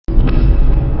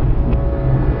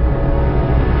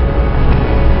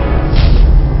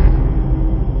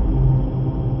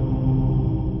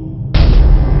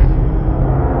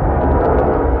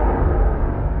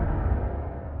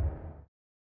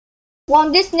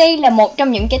Walt Disney là một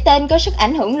trong những cái tên có sức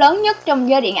ảnh hưởng lớn nhất trong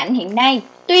giới điện ảnh hiện nay.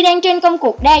 Tuy đang trên công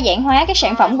cuộc đa dạng hóa các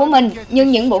sản phẩm của mình,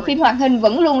 nhưng những bộ phim hoạt hình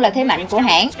vẫn luôn là thế mạnh của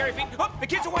hãng.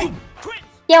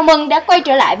 Chào mừng đã quay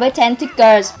trở lại với 10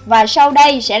 Tickers, và sau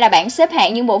đây sẽ là bảng xếp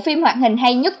hạng những bộ phim hoạt hình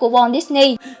hay nhất của Walt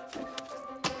Disney.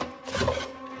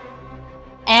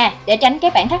 Để tránh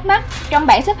các bạn thắc mắc, trong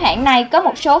bảng xếp hạng này có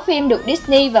một số phim được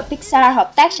Disney và Pixar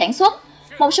hợp tác sản xuất.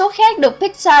 Một số khác được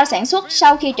Pixar sản xuất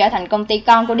sau khi trở thành công ty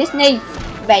con của Disney.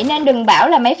 Vậy nên đừng bảo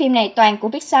là mấy phim này toàn của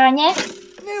Pixar nhé.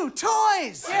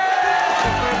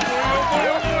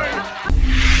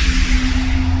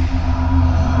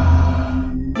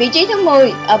 Vị trí thứ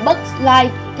 10, A Bug's Life,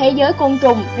 Thế giới côn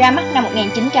trùng, ra mắt năm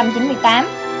 1998.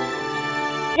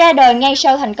 Ra đời ngay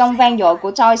sau thành công vang dội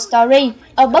của Toy Story,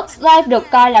 A Bug's Life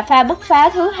được coi là pha bứt phá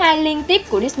thứ 2 liên tiếp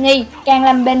của Disney, càng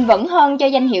làm bền vững hơn cho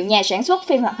danh hiệu nhà sản xuất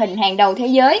phim hoạt hình hàng đầu thế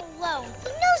giới.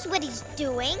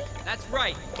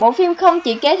 Bộ phim không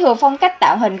chỉ kế thừa phong cách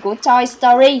tạo hình của Toy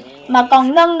Story mà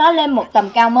còn nâng nó lên một tầm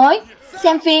cao mới.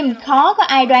 Xem phim, khó có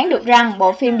ai đoán được rằng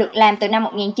bộ phim được làm từ năm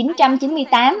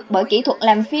 1998 bởi kỹ thuật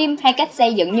làm phim hay cách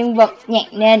xây dựng nhân vật, nhạc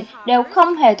nền đều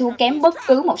không hề thua kém bất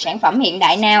cứ một sản phẩm hiện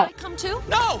đại nào.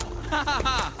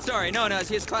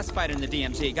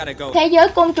 Thế giới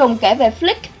côn trùng kể về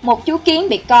Flick, một chú kiến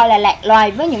bị coi là lạc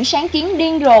loài với những sáng kiến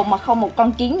điên rồ mà không một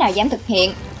con kiến nào dám thực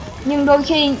hiện. Nhưng đôi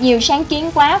khi, nhiều sáng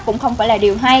kiến quá cũng không phải là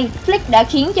điều hay. Flick đã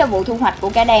khiến cho vụ thu hoạch của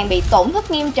cả đàn bị tổn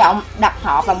thất nghiêm trọng, đặt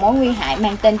họ vào mối nguy hại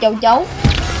mang tên châu chấu.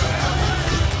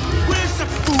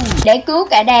 Để cứu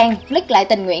cả đàn, Flick lại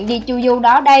tình nguyện đi chu du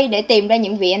đó đây để tìm ra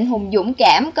những vị anh hùng dũng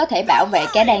cảm có thể bảo vệ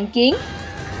cả đàn kiến.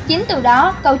 Chính từ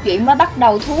đó, câu chuyện mới bắt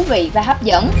đầu thú vị và hấp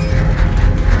dẫn.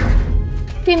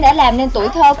 Phim đã làm nên tuổi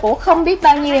thơ của không biết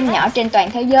bao nhiêu em nhỏ trên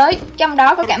toàn thế giới, trong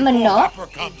đó có cả mình nữa.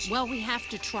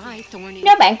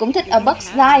 Nếu bạn cũng thích A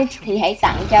Bug's Life thì hãy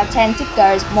tặng cho 10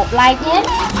 Tickers một like nhé!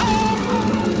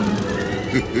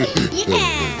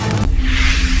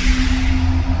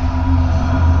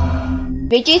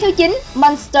 Vị trí thứ 9,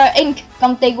 Monster Inc.,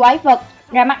 công ty quái vật,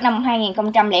 ra mắt năm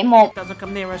 2001.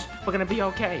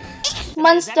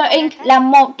 Monster Inc. là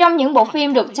một trong những bộ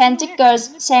phim được 10 Tickers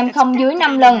xem không dưới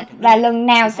 5 lần và lần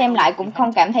nào xem lại cũng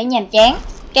không cảm thấy nhàm chán.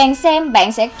 Càng xem,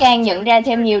 bạn sẽ càng nhận ra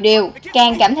thêm nhiều điều,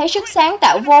 càng cảm thấy sức sáng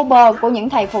tạo vô bờ của những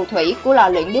thầy phù thủy của lò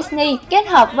luyện Disney kết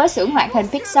hợp với xưởng hoạt hình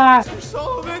Pixar.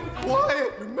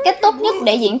 Cách tốt nhất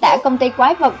để diễn tả công ty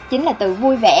quái vật chính là từ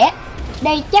vui vẻ.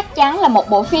 Đây chắc chắn là một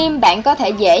bộ phim bạn có thể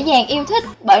dễ dàng yêu thích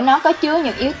bởi nó có chứa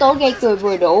những yếu tố gây cười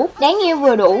vừa đủ, đáng yêu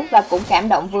vừa đủ và cũng cảm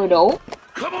động vừa đủ.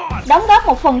 Đóng góp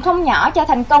một phần không nhỏ cho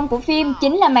thành công của phim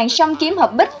chính là màn song kiếm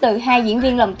hợp bích từ hai diễn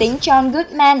viên lồng tiếng John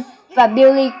Goodman và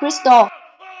Billy Crystal.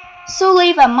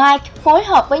 Sully và Mike phối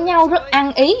hợp với nhau rất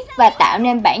ăn ý và tạo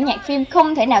nên bản nhạc phim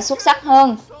không thể nào xuất sắc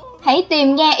hơn. Hãy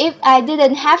tìm nghe If I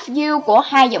Didn't Have You của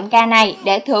hai giọng ca này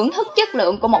để thưởng thức chất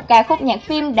lượng của một ca khúc nhạc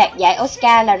phim đạt giải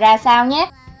Oscar là ra sao nhé!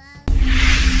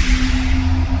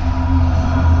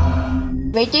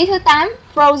 Vị trí thứ 8,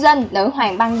 Frozen, nữ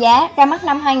hoàng băng giá, ra mắt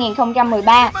năm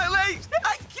 2013.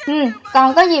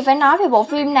 Còn có gì phải nói về bộ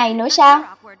phim này nữa sao?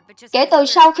 Kể từ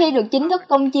sau khi được chính thức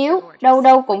công chiếu, đâu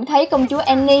đâu cũng thấy công chúa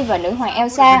Annie và nữ hoàng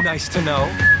Elsa.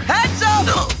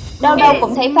 Đâu đâu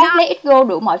cũng thấy phát Let It Go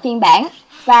đủ mọi phiên bản.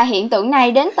 Và hiện tượng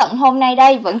này đến tận hôm nay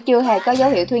đây vẫn chưa hề có dấu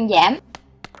hiệu thuyên giảm.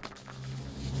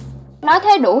 Nói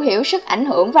thế đủ hiểu sức ảnh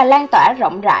hưởng và lan tỏa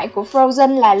rộng rãi của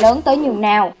Frozen là lớn tới nhường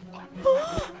nào.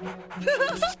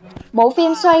 Bộ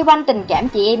phim xoay quanh tình cảm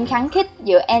chị em khăng khít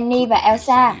giữa Annie và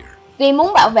Elsa. Vì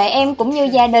muốn bảo vệ em cũng như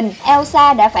gia đình,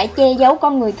 Elsa đã phải che giấu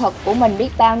con người thật của mình biết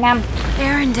bao năm.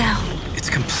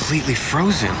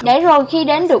 Để rồi khi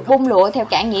đến được bung lụa theo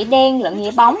cả nghĩa đen lẫn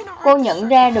nghĩa bóng, cô nhận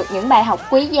ra được những bài học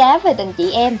quý giá về tình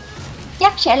chị em.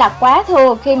 Chắc sẽ là quá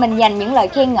thừa khi mình dành những lời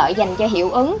khen ngợi dành cho hiệu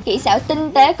ứng, kỹ xảo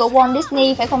tinh tế của Walt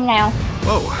Disney phải không nào?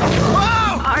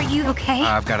 Are you okay?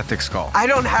 I've got a thick skull. I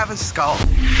don't have a skull.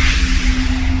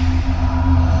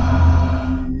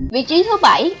 Vị trí thứ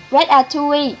 7,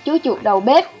 Ratatouille, chú chuột đầu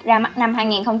bếp, ra mắt năm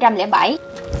 2007.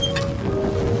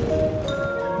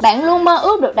 Bạn luôn mơ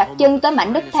ước được đặt chân tới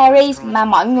mảnh đất Paris mà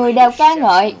mọi người đều ca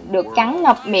ngợi, được cắn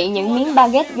ngập miệng những miếng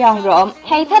baguette giòn rộm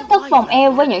hay thách thức vòng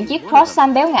eo với những chiếc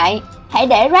croissant béo ngậy. Hãy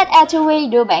để Ratatouille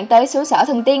đưa bạn tới xứ sở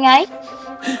thần tiên ấy.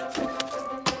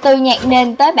 Từ nhạc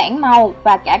nền tới bản màu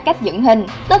và cả cách dựng hình,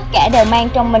 tất cả đều mang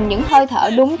trong mình những hơi thở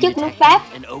đúng chất nước Pháp.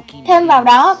 Thêm vào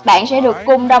đó, bạn sẽ được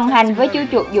cùng đồng hành với chú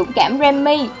chuột dũng cảm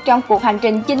Remy trong cuộc hành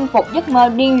trình chinh phục giấc mơ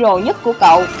điên rồ nhất của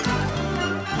cậu.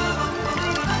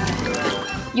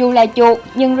 Dù là chuột,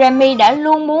 nhưng Remy đã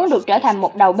luôn muốn được trở thành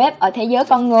một đầu bếp ở thế giới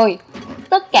con người.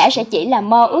 Tất cả sẽ chỉ là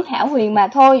mơ ước hão huyền mà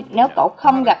thôi nếu cậu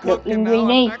không gặp được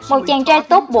Linguini, một chàng trai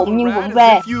tốt bụng nhưng vụng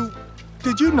về.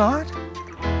 Did you not?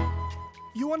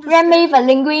 Remy và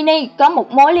Linguini có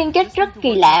một mối liên kết rất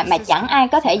kỳ lạ mà chẳng ai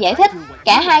có thể giải thích.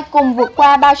 Cả hai cùng vượt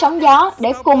qua bao sóng gió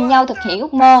để cùng nhau thực hiện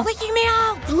ước mơ.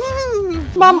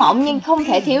 Mơ mộng nhưng không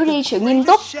thể thiếu đi sự nghiêm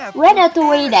túc.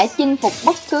 Ratatouille đã chinh phục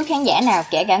bất cứ khán giả nào,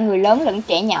 kể cả người lớn lẫn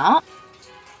trẻ nhỏ.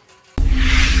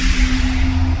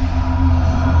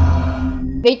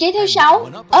 Vị trí thứ 6,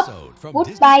 Up, Wood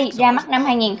Bay ra mắt năm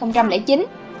 2009.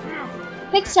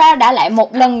 Pixar đã lại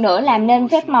một lần nữa làm nên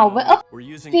phép màu với Up.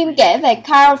 Phim kể về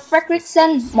Carl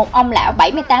Fredricksen, một ông lão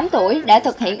 78 tuổi đã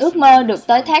thực hiện ước mơ được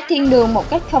tới thác thiên đường một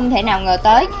cách không thể nào ngờ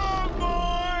tới.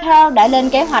 Carl đã lên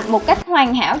kế hoạch một cách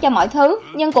hoàn hảo cho mọi thứ,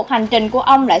 nhưng cuộc hành trình của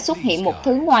ông lại xuất hiện một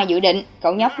thứ ngoài dự định,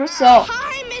 cậu nhóc Russo.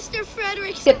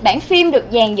 Kịch bản phim được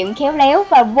dàn dựng khéo léo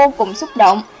và vô cùng xúc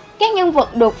động. Các nhân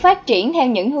vật được phát triển theo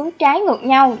những hướng trái ngược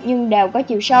nhau nhưng đều có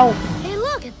chiều sâu.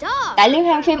 Tại Liên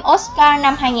hoan phim Oscar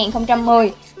năm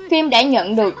 2010, phim đã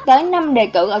nhận được tới 5 đề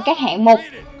cử ở các hạng mục.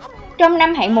 Trong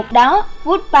 5 hạng mục đó,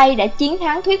 Wood Bay đã chiến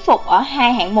thắng thuyết phục ở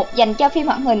 2 hạng mục dành cho phim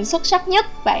hoạt hình xuất sắc nhất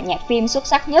và nhạc phim xuất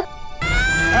sắc nhất.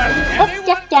 Up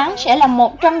chắc chắn sẽ là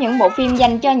một trong những bộ phim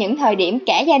dành cho những thời điểm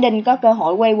cả gia đình có cơ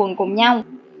hội quây quần cùng nhau.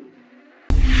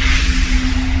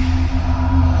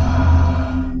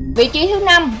 Vị trí thứ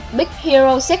 5, Big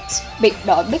Hero 6, biệt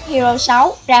đội Big Hero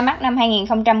 6 ra mắt năm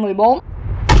 2014.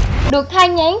 Được thai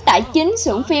nghén tại chính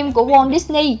xưởng phim của Walt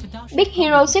Disney, Big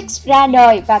Hero 6 ra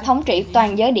đời và thống trị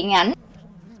toàn giới điện ảnh.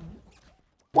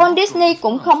 Walt Disney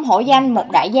cũng không hổ danh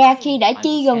một đại gia khi đã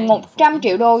chi gần 100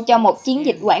 triệu đô cho một chiến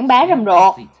dịch quảng bá rầm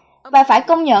rộ. Và phải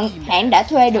công nhận, hãng đã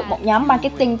thuê được một nhóm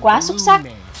marketing quá xuất sắc.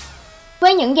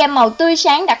 Với những gam màu tươi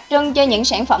sáng đặc trưng cho những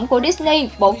sản phẩm của Disney,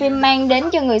 bộ phim mang đến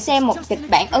cho người xem một kịch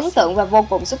bản ấn tượng và vô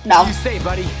cùng xúc động.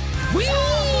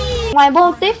 Ngoài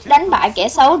mô típ đánh bại kẻ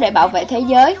xấu để bảo vệ thế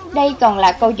giới, đây còn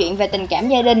là câu chuyện về tình cảm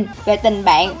gia đình, về tình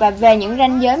bạn và về những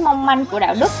ranh giới mong manh của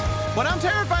đạo đức.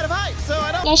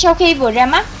 Ngay sau khi vừa ra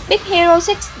mắt, Big Hero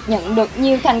 6 nhận được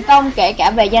nhiều thành công kể cả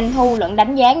về doanh thu lẫn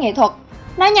đánh giá nghệ thuật.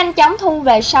 Nó nhanh chóng thu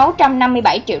về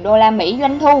 657 triệu đô la Mỹ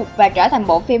doanh thu và trở thành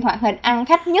bộ phim hoạt hình ăn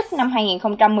khách nhất năm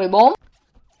 2014.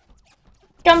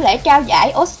 Trong lễ trao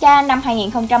giải Oscar năm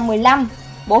 2015,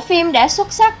 bộ phim đã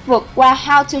xuất sắc vượt qua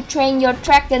How to Train Your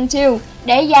Dragon 2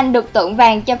 để giành được tượng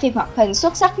vàng cho phim hoạt hình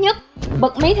xuất sắc nhất.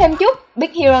 Bật mí thêm chút,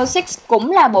 Big Hero 6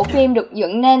 cũng là bộ phim được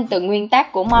dựng nên từ nguyên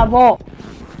tác của Marvel.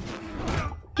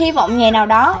 Hy vọng ngày nào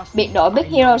đó, biệt đội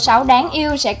Big Hero 6 đáng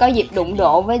yêu sẽ có dịp đụng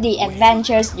độ với The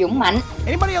Avengers dũng mãnh.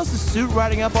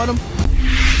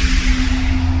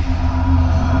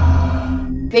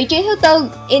 Vị trí thứ 4,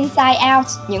 Inside Out,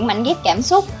 những mảnh ghép cảm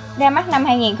xúc, ra mắt năm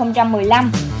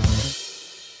 2015.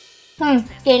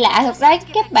 Kỳ lạ thật đấy,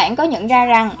 các bạn có nhận ra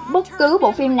rằng bất cứ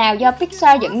bộ phim nào do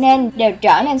Pixar dựng nên đều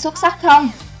trở nên xuất sắc không?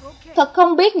 Thật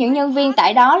không biết những nhân viên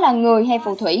tại đó là người hay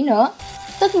phù thủy nữa.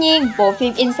 Tất nhiên, bộ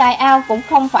phim Inside Out cũng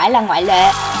không phải là ngoại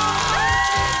lệ.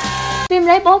 Phim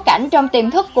lấy bối cảnh trong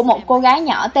tiềm thức của một cô gái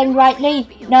nhỏ tên Riley,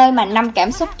 nơi mà 5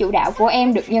 cảm xúc chủ đạo của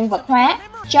em được nhân vật hóa: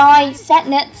 Joy,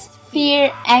 Sadness, Fear,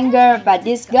 Anger và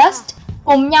Disgust,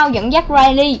 cùng nhau dẫn dắt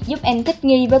Riley giúp em thích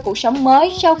nghi với cuộc sống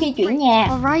mới sau khi chuyển nhà.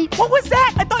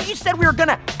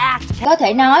 Có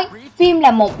thể nói, phim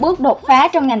là một bước đột phá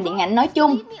trong ngành điện ảnh nói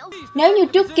chung. Nếu như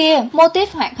trước kia, mô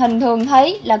típ hoạt hình thường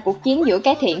thấy là cuộc chiến giữa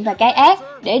cái thiện và cái ác,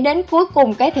 để đến cuối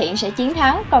cùng cái thiện sẽ chiến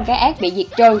thắng, còn cái ác bị diệt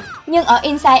trừ. Nhưng ở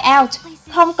Inside Out,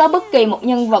 không có bất kỳ một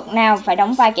nhân vật nào phải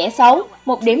đóng vai kẻ xấu.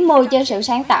 1 điểm 10 cho sự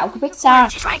sáng tạo của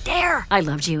Pixar.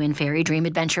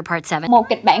 Một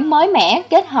kịch bản mới mẻ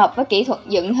kết hợp với kỹ thuật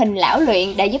dựng hình lão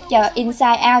luyện đã giúp cho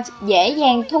Inside Out dễ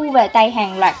dàng thu về tay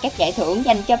hàng loạt các giải thưởng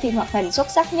dành cho phim hoạt hình xuất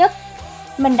sắc nhất.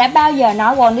 Mình đã bao giờ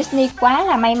nói Walt Disney quá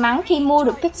là may mắn khi mua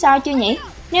được Pixar chưa nhỉ?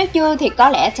 Nếu chưa thì có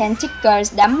lẽ Ten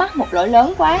Tickers đã mắc một lỗi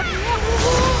lớn quá.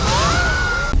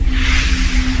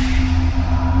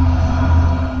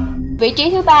 Vị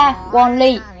trí thứ 3,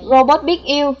 Wall-E, Robot biết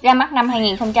yêu, ra mắt năm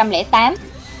 2008.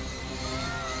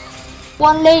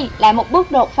 Wall-E là một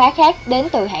bước đột phá khác đến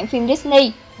từ hãng phim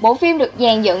Disney. Bộ phim được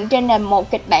dàn dựng trên nền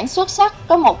một kịch bản xuất sắc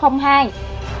có 102.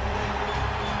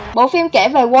 Bộ phim kể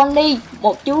về Wall-E,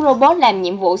 một chú robot làm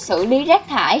nhiệm vụ xử lý rác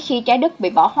thải khi trái đất bị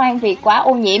bỏ hoang vì quá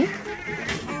ô nhiễm.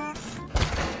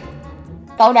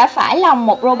 Cậu đã phải lòng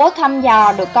một robot thăm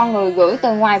dò được con người gửi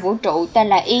từ ngoài vũ trụ tên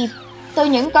là Eve. Từ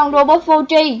những con robot vô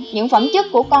tri, những phẩm chất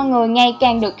của con người ngày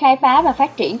càng được khai phá và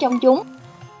phát triển trong chúng.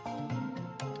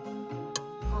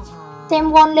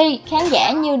 Xem Wall-E, khán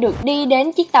giả như được đi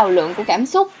đến chiếc tàu lượn của cảm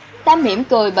xúc. Ta mỉm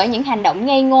cười bởi những hành động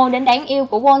ngây ngô đến đáng yêu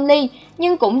của Wall-E,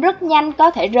 nhưng cũng rất nhanh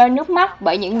có thể rơi nước mắt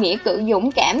bởi những nghĩa cử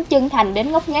dũng cảm chân thành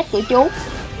đến ngốc nghếch của chú.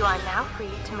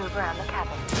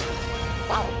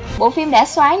 Bộ phim đã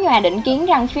xóa nhòa định kiến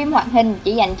rằng phim hoạt hình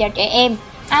chỉ dành cho trẻ em,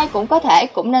 ai cũng có thể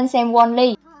cũng nên xem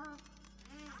Wall-E.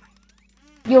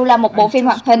 Dù là một bộ phim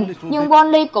hoạt hình, nhưng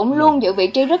Wall-E cũng luôn giữ vị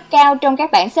trí rất cao trong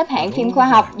các bảng xếp hạng phim khoa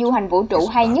học, du hành vũ trụ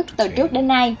hay nhất từ trước đến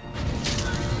nay.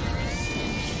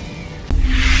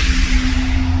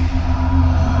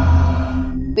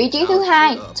 Vị trí thứ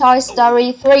hai, Toy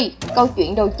Story 3, câu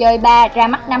chuyện đồ chơi 3 ra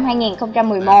mắt năm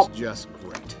 2011.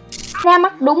 Ra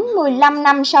mắt đúng 15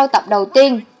 năm sau tập đầu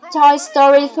tiên, Toy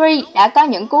Story 3 đã có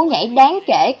những cú nhảy đáng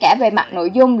kể cả về mặt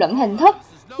nội dung lẫn hình thức,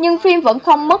 nhưng phim vẫn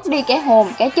không mất đi cái hồn,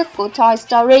 cái chất của Toy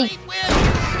Story.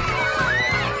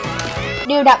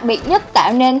 Điều đặc biệt nhất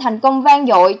tạo nên thành công vang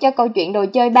dội cho câu chuyện đồ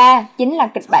chơi 3 chính là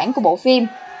kịch bản của bộ phim.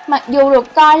 Mặc dù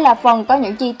được coi là phần có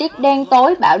những chi tiết đen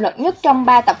tối bạo lực nhất trong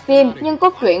 3 tập phim, nhưng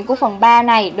cốt truyện của phần 3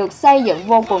 này được xây dựng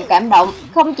vô cùng cảm động,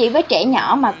 không chỉ với trẻ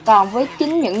nhỏ mà còn với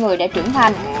chính những người đã trưởng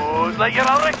thành.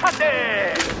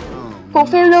 Cuộc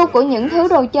phiêu lưu của những thứ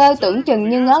đồ chơi tưởng chừng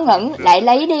như ngớ ngẩn lại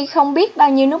lấy đi không biết bao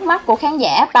nhiêu nước mắt của khán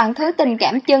giả bằng thứ tình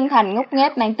cảm chân thành ngốc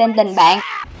nghếch mang tên tình bạn.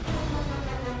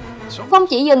 Không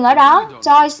chỉ dừng ở đó,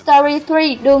 Toy Story 3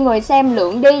 đưa người xem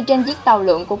lượn đi trên chiếc tàu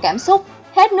lượn của cảm xúc.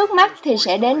 Hết nước mắt thì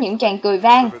sẽ đến những tràng cười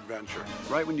vang.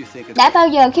 Đã bao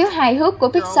giờ khiếu hài hước của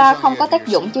Pixar không có tác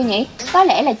dụng chưa nhỉ? Có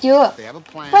lẽ là chưa.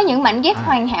 Với những mảnh ghép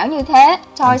hoàn hảo như thế,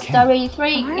 Toy Story 3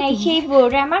 ngay khi vừa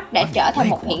ra mắt đã trở thành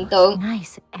một hiện tượng.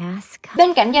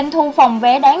 Bên cạnh doanh thu phòng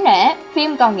vé đáng nể,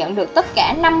 phim còn nhận được tất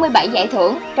cả 57 giải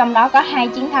thưởng, trong đó có 2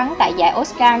 chiến thắng tại giải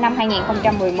Oscar năm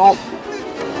 2011.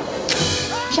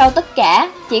 Sau tất cả,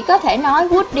 chỉ có thể nói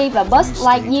Woody và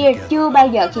Buzz Lightyear chưa bao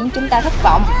giờ khiến chúng ta thất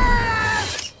vọng.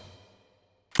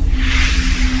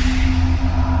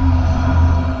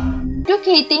 Trước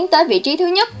khi tiến tới vị trí thứ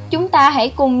nhất, chúng ta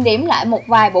hãy cùng điểm lại một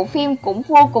vài bộ phim cũng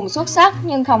vô cùng xuất sắc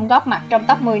nhưng không góp mặt trong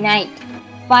top 10 này.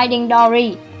 Finding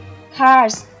Dory,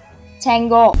 Cars,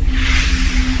 Tango.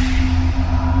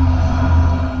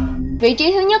 Vị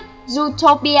trí thứ nhất,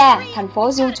 Zootopia, thành phố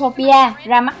Zootopia,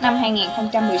 ra mắt năm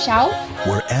 2016.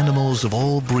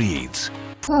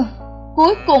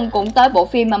 Cuối cùng cũng tới bộ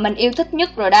phim mà mình yêu thích nhất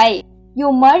rồi đây.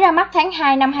 Dù mới ra mắt tháng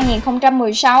 2 năm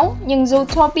 2016, nhưng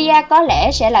Zootopia có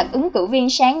lẽ sẽ là ứng cử viên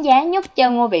sáng giá nhất cho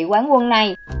ngôi vị quán quân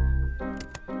này.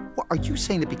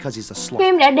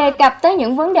 Phim đã đề cập tới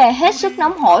những vấn đề hết sức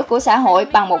nóng hổi của xã hội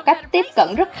bằng một cách tiếp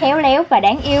cận rất khéo léo và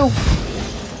đáng yêu.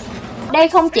 Đây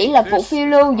không chỉ là cuộc phiêu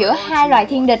lưu giữa hai loài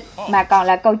thiên địch, mà còn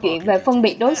là câu chuyện về phân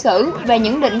biệt đối xử, về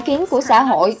những định kiến của xã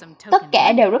hội. Tất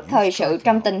cả đều rất thời sự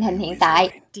trong tình hình hiện tại.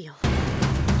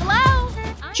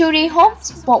 Judy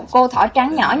Hopps, một cô thỏ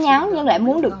trắng nhỏ nhắn nhưng lại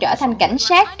muốn được trở thành cảnh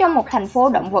sát trong một thành phố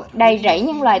động vật đầy rẫy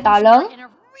những loài to lớn.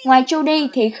 Ngoài Judy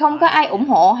thì không có ai ủng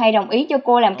hộ hay đồng ý cho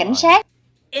cô làm cảnh sát.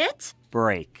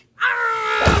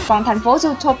 Còn thành phố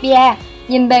Zootopia,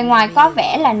 nhìn bề ngoài có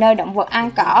vẻ là nơi động vật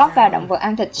ăn cỏ và động vật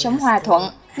ăn thịt sống hòa thuận,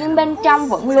 nhưng bên trong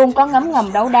vẫn luôn có ngấm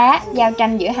ngầm đấu đá, giao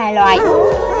tranh giữa hai loài.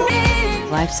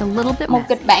 Một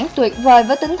kịch bản tuyệt vời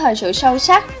với tính thời sự sâu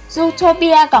sắc,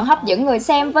 Zootopia còn hấp dẫn người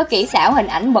xem với kỹ xảo hình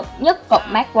ảnh bậc nhất cột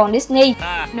mắt Walt Disney.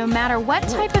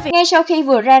 Ngay sau khi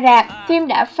vừa ra rạp, phim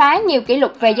đã phá nhiều kỷ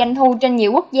lục về doanh thu trên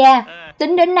nhiều quốc gia.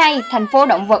 Tính đến nay, thành phố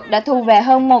động vật đã thu về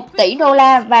hơn 1 tỷ đô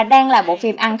la và đang là bộ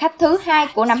phim ăn khách thứ 2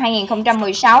 của năm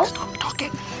 2016.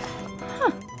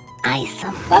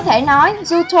 Có thể nói,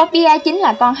 Zootopia chính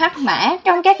là con hắc mã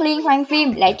trong các liên hoan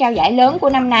phim lễ trao giải lớn của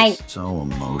năm nay.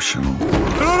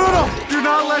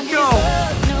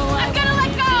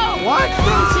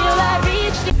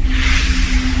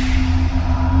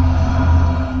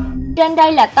 Trên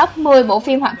đây là top 10 bộ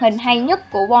phim hoạt hình hay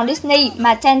nhất của Walt Disney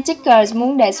mà Ten Tickers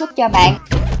muốn đề xuất cho bạn.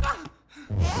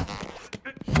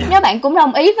 Nếu bạn cũng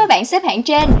đồng ý với bảng xếp hạng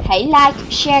trên, hãy like,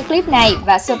 share clip này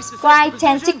và subscribe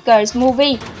Ten Tickers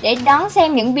Movie để đón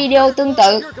xem những video tương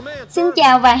tự. Xin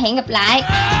chào và hẹn gặp lại!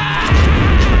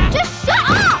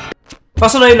 Và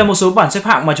sau đây là một số bảng xếp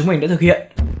hạng mà chúng mình đã thực hiện.